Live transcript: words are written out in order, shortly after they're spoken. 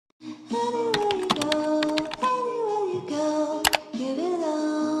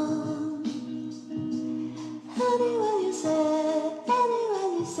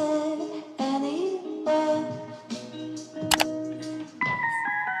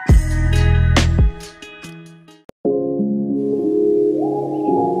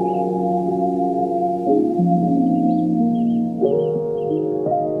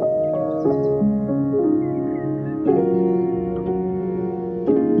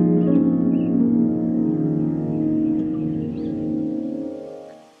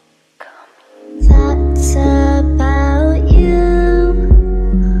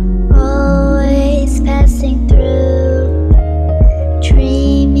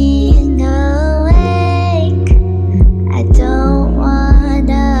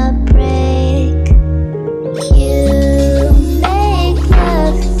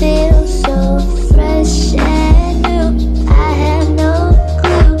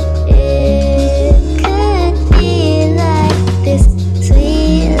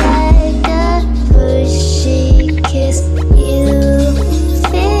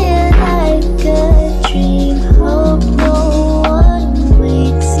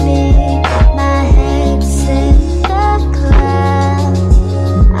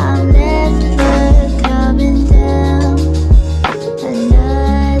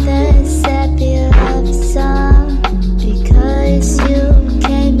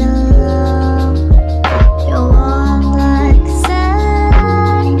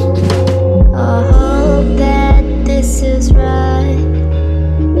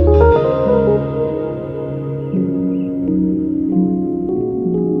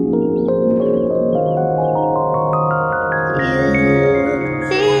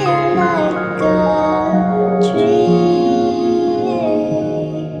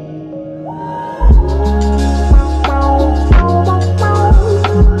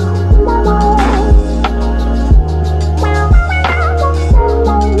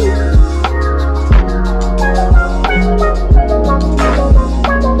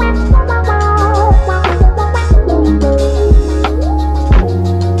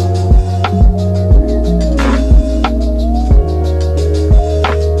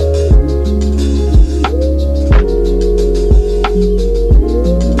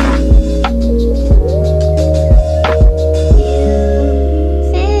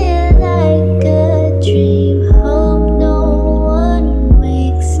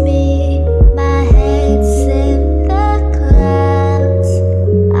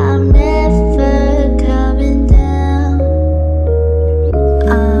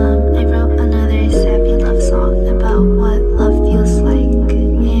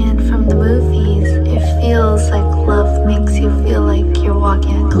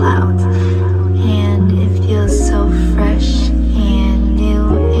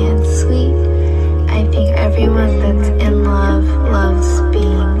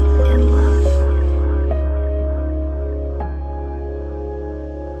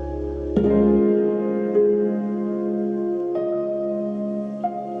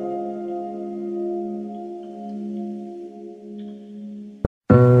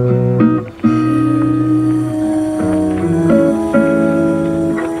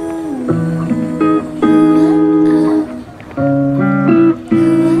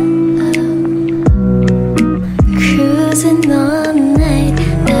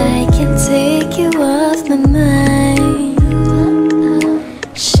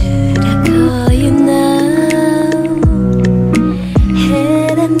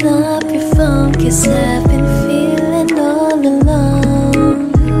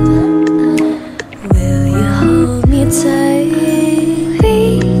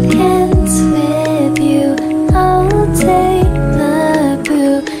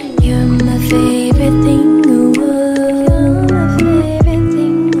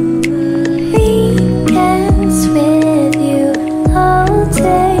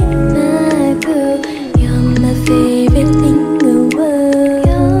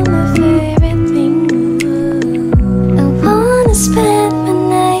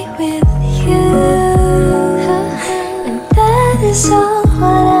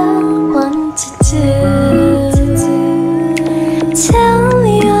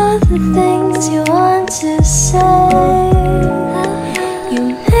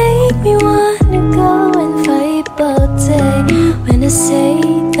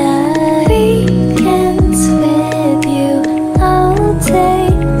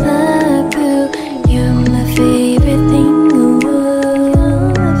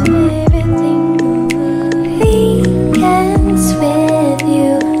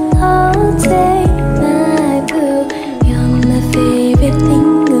Favorite thing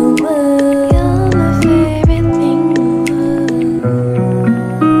in the world.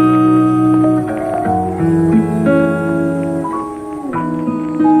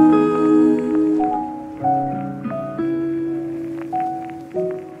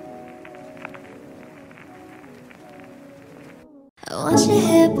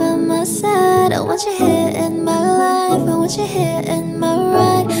 my side. I want you here in my life. I want you here in my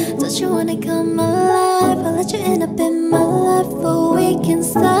ride. Don't you wanna come alive? I'll let you end up in my life for a week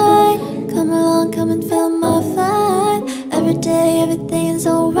inside. Come along, come and feel my vibe. Every day, everything's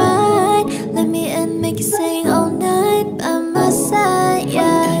alright. Let me in, make you sing all night by my side,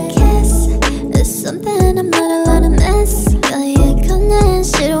 yeah. I guess there's something I'm not allowed to miss. Got you coming,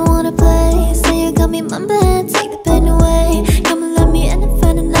 she don't wanna play. Say you got me mumbling, take the pain away. Come and let me in and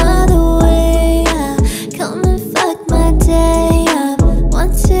find another way, yeah. Come and fuck my day up.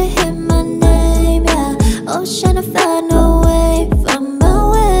 Want to hear my name, yeah. Ocean, I found a way from my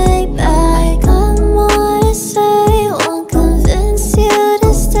way back. I got more to say, won't convince you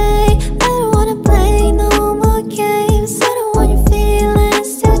to stay. I don't wanna play no more games. I don't want your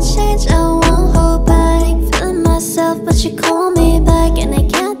feelings to change. I won't hold back, feeling myself, but you call me back. And I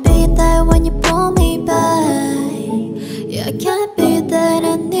can't be there when you pull me back. Yeah, I can't be there,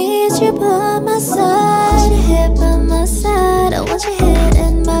 I need you by my side. I want you here by my side. I want you here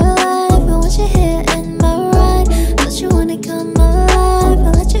in my life. I want you here in my ride. Don't you wanna come alive?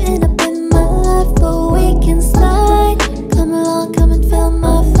 I'll let you end up in my life for a week inside. Come along, come and feel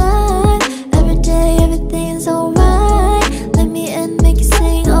my vibe. Every day, everything's alright. Let me in, make you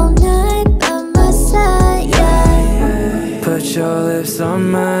sing all night by my side, yeah. Put your lips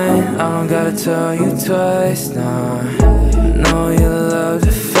on mine, I don't gotta tell you twice, nah. Know you love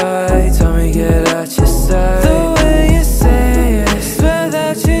to fight, tell me get out your sight. The way you say it, swear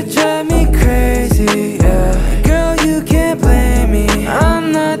that you drive me crazy, yeah. Girl, you can't blame me,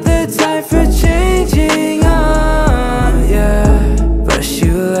 I'm not the type for changing on, yeah. But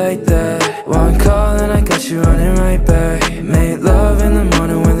you like that, one call and I got you running right back. Made love in the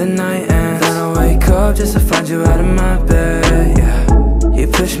morning when the night ends. Then I wake up just to find you out of my bed, yeah. You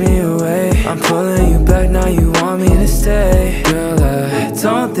push me away, I'm pulling you back, now you want me to stay. Girl, I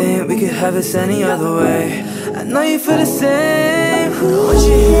don't think we could have this any other way. I know you feel the same. I want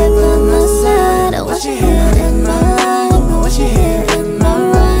you here by my side. I want you here in my life. I want you here in my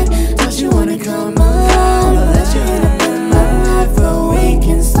ride. Don't you wanna come alive? I'll let you end up in my life for a week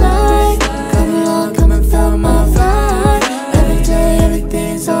inside. Come along, come and feel my vibe. Every day,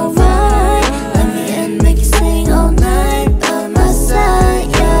 everything's alright. Let me in, make you sing all night by my side,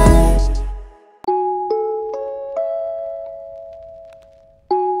 yeah.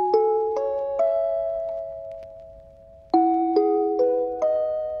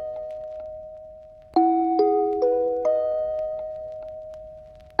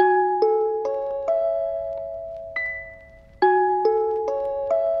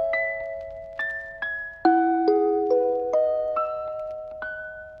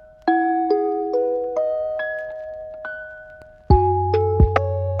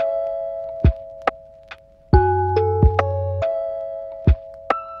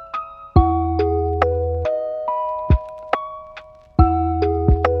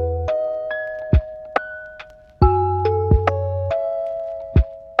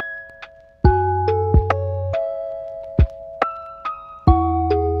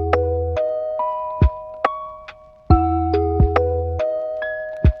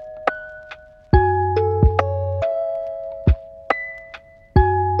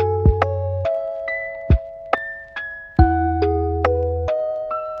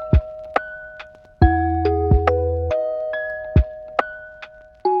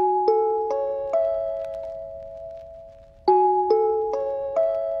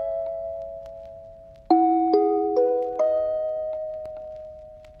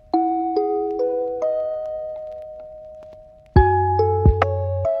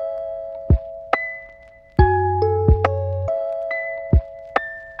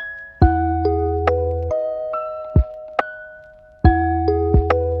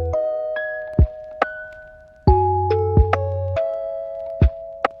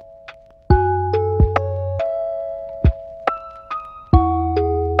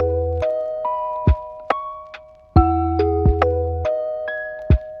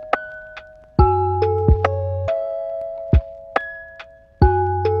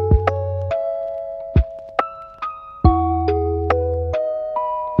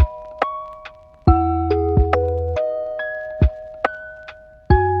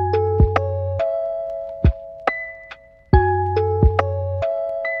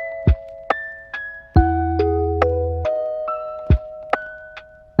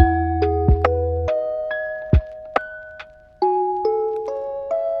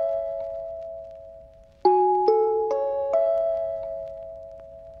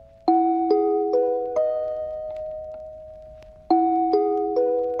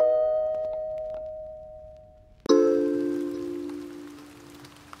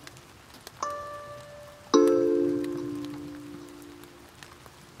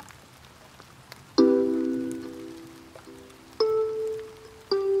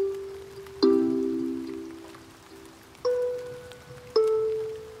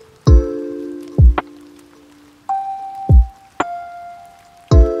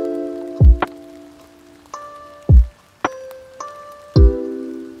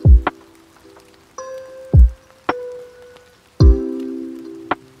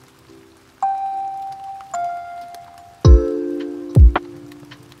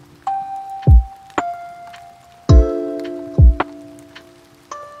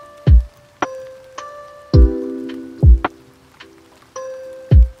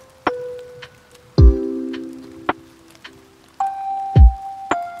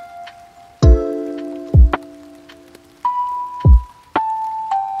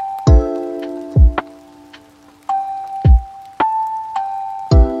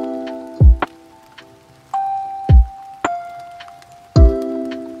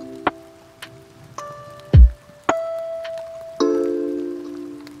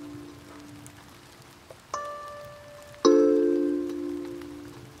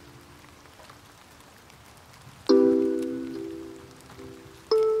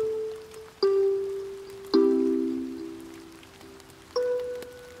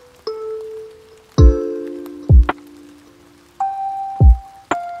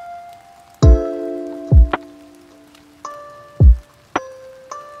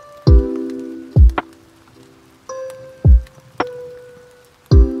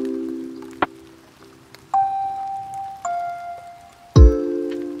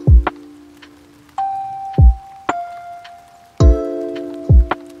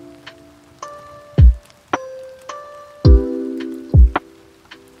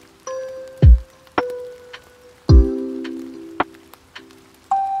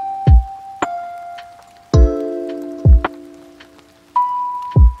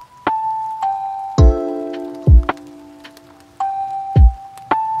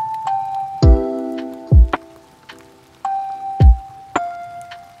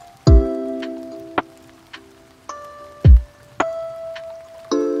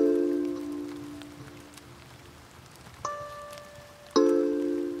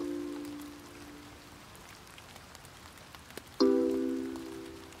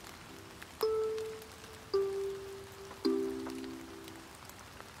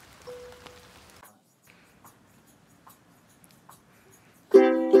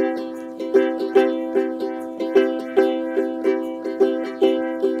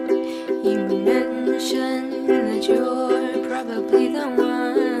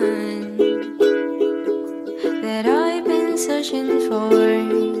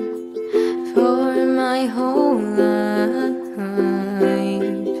 for my whole life.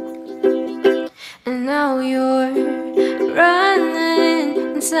 And now you're running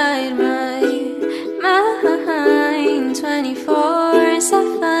inside my mind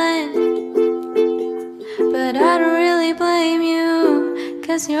 24/7. But I don't really blame you,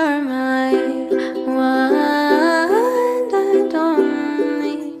 'cause you're my one and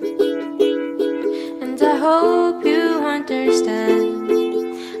only. And I hope you understand,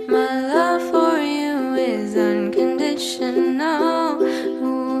 my love for you is unconditional.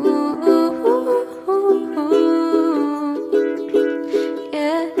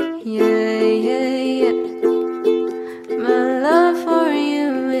 Yeah, yeah, yeah, yeah. My love for you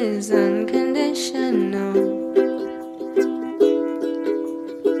is unconditional.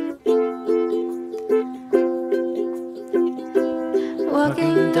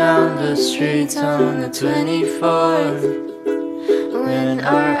 Walking down the streets on the 24th, when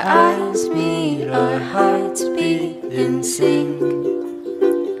our eyes meet, our hearts beat in sync.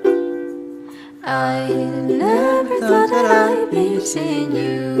 I never thought that I'd be seeing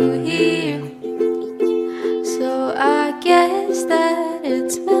you here, so I guess that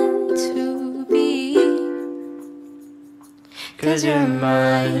it's meant to be. 'Cause you're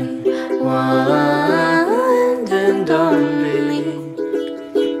my one and only.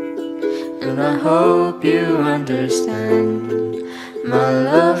 And I hope you understand, my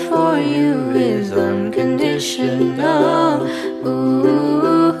love for you is unconditional. Ooh,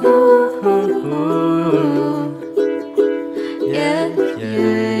 yeah,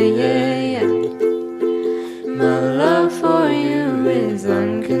 yeah, yeah, yeah. My love for you is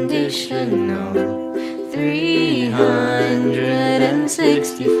unconditional.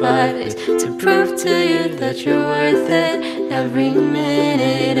 365 days to prove to you that you're worth it. Every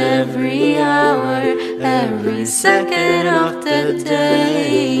minute, every hour, every second of the day,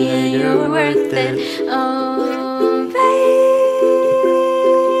 yeah, you're worth it. Oh,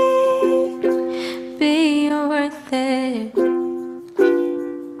 baby, you're worth it.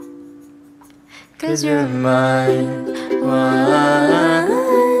 'Cause you're my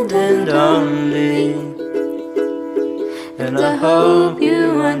one and only. And I hope you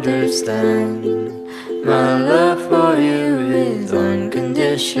understand, my love for you is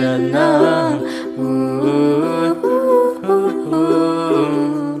unconditional. Ooh,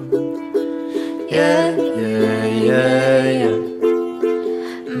 yeah, yeah, yeah, yeah.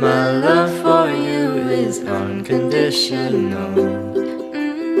 My love for you is unconditional.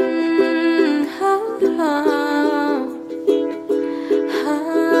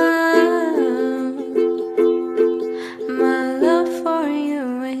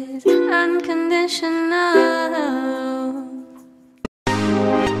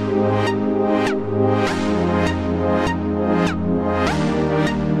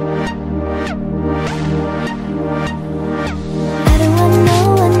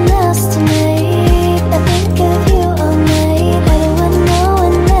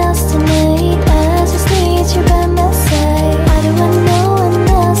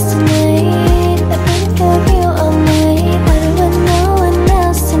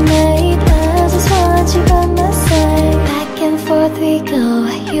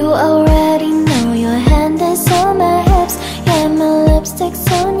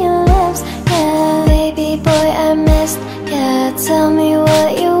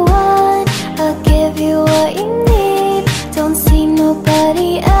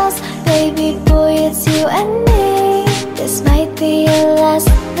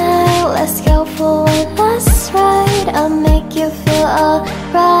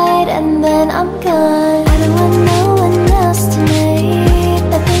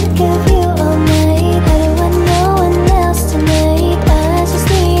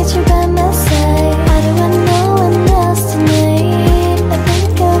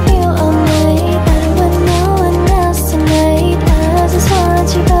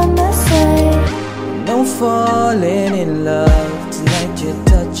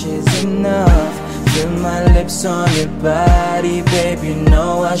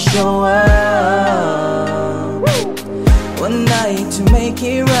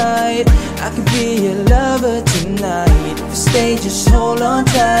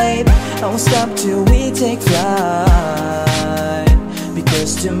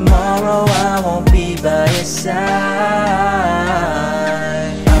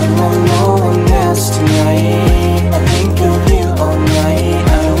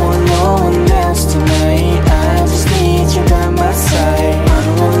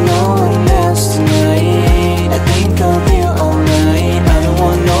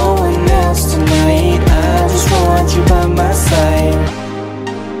 By my side.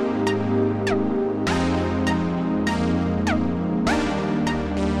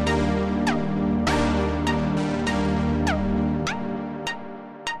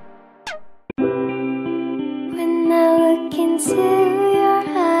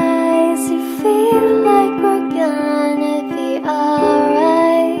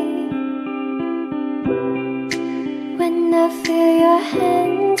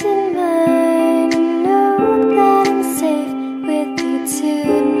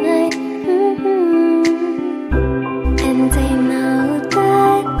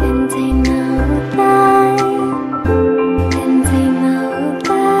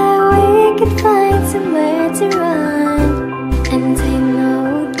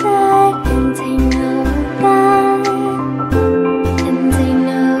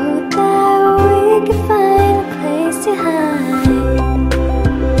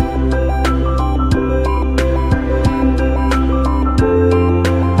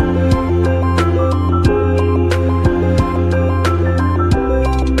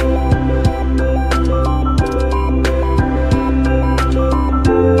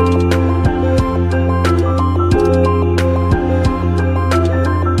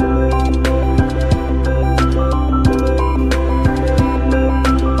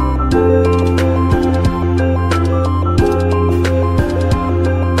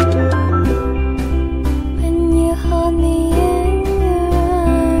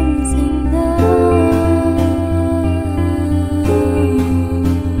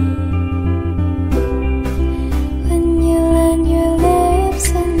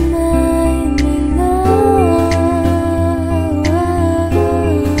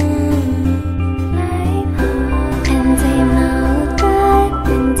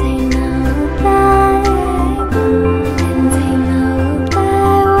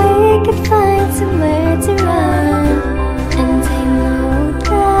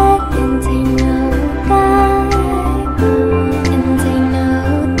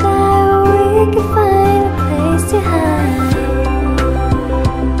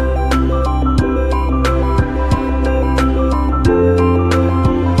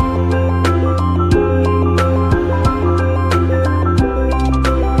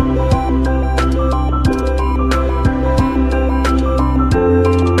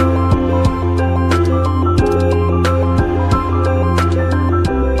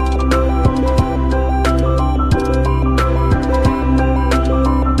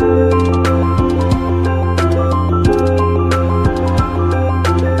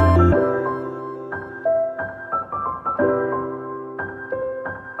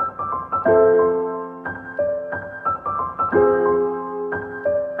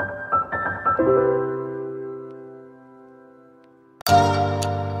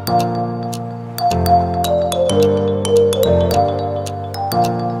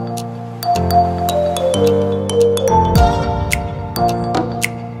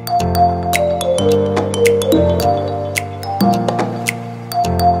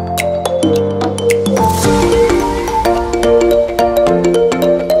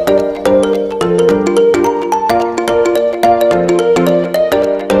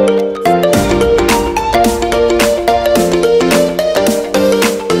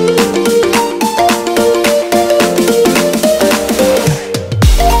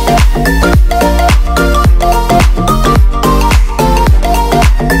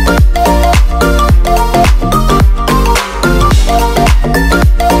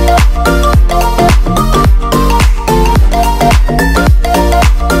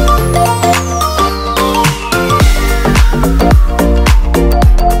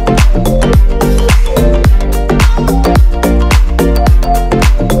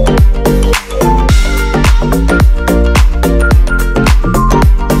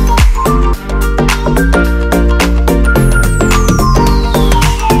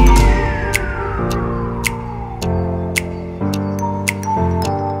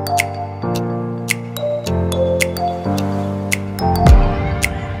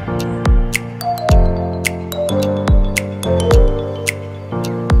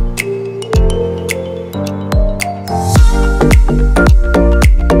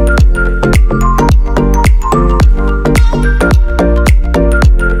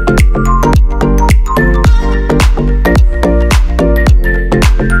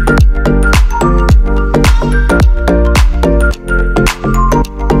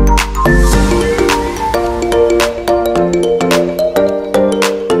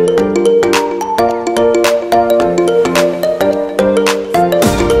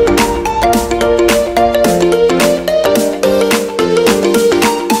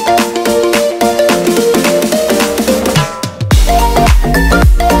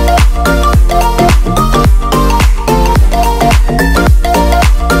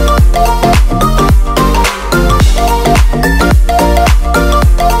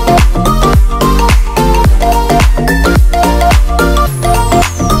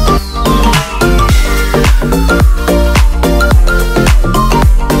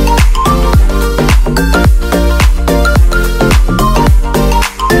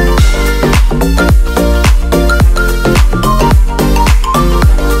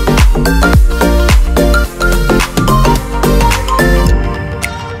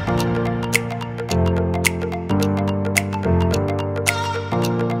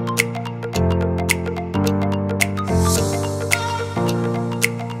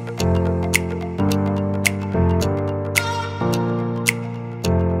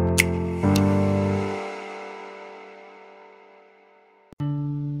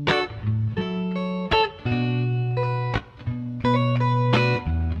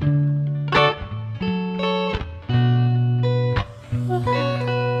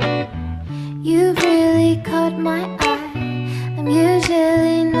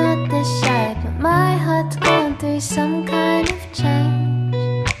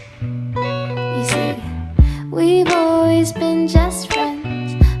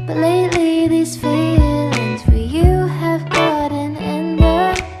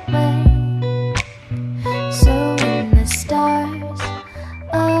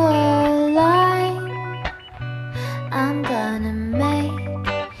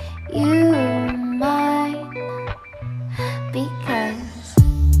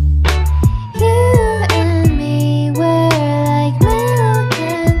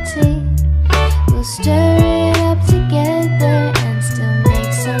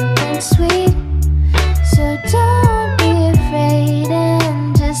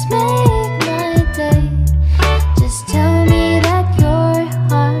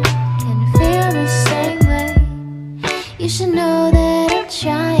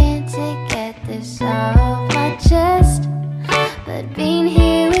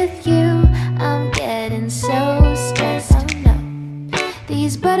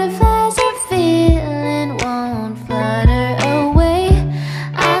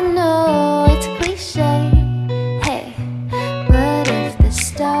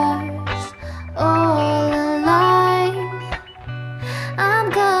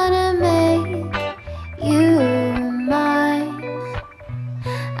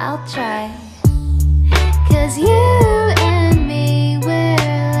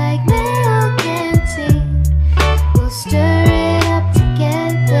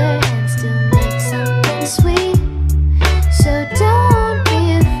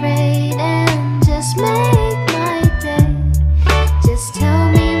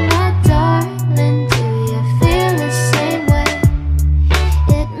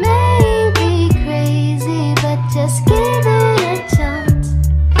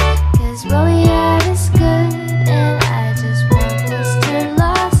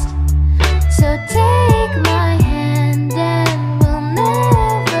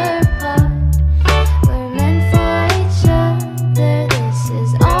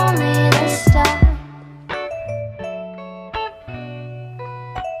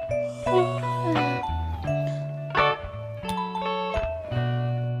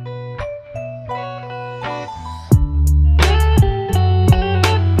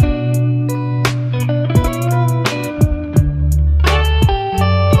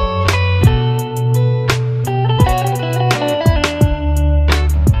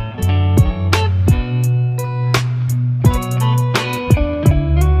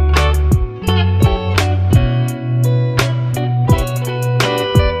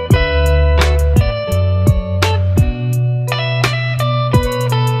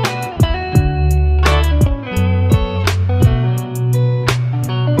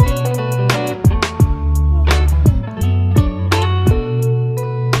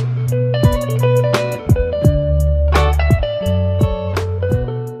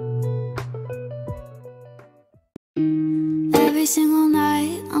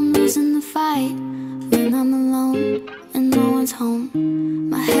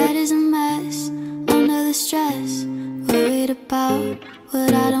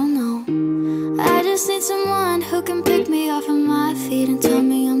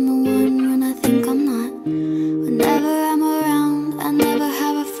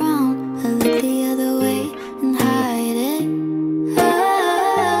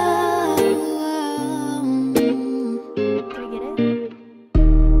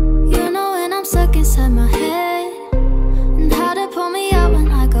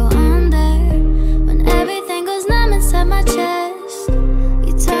 my chest.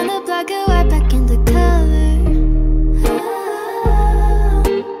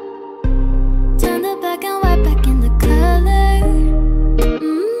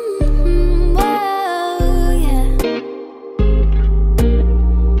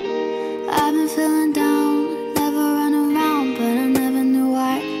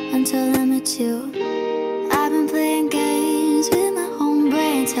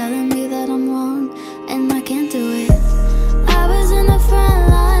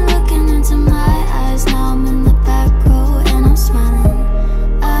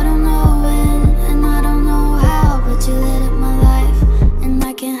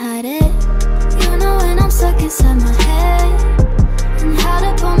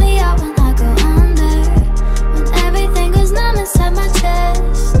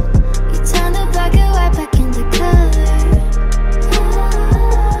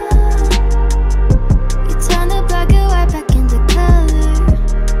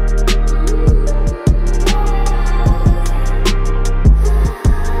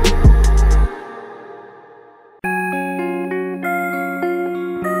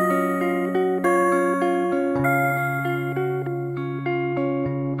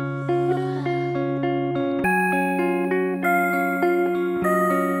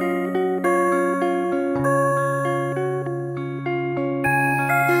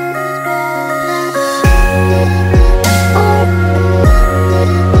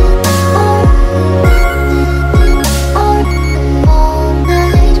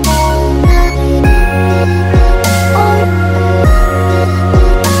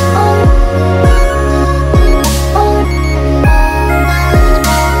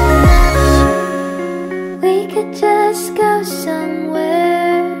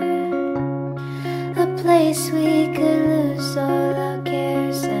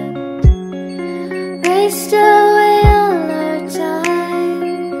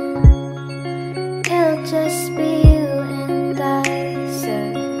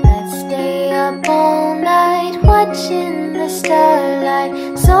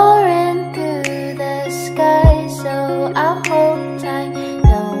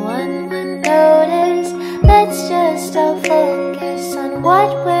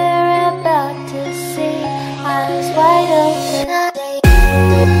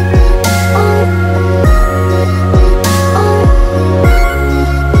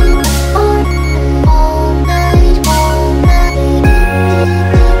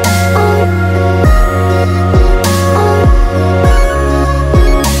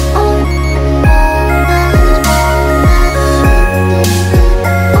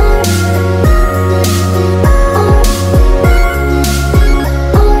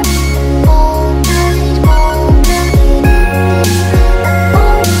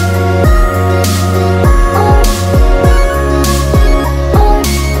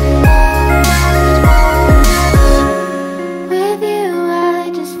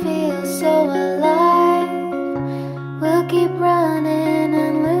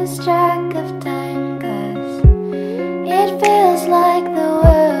 feels like the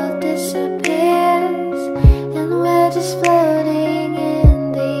world disappears and we're just floating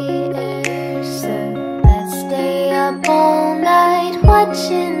in the air. So let's stay up all night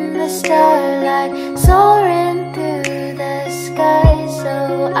watching the stars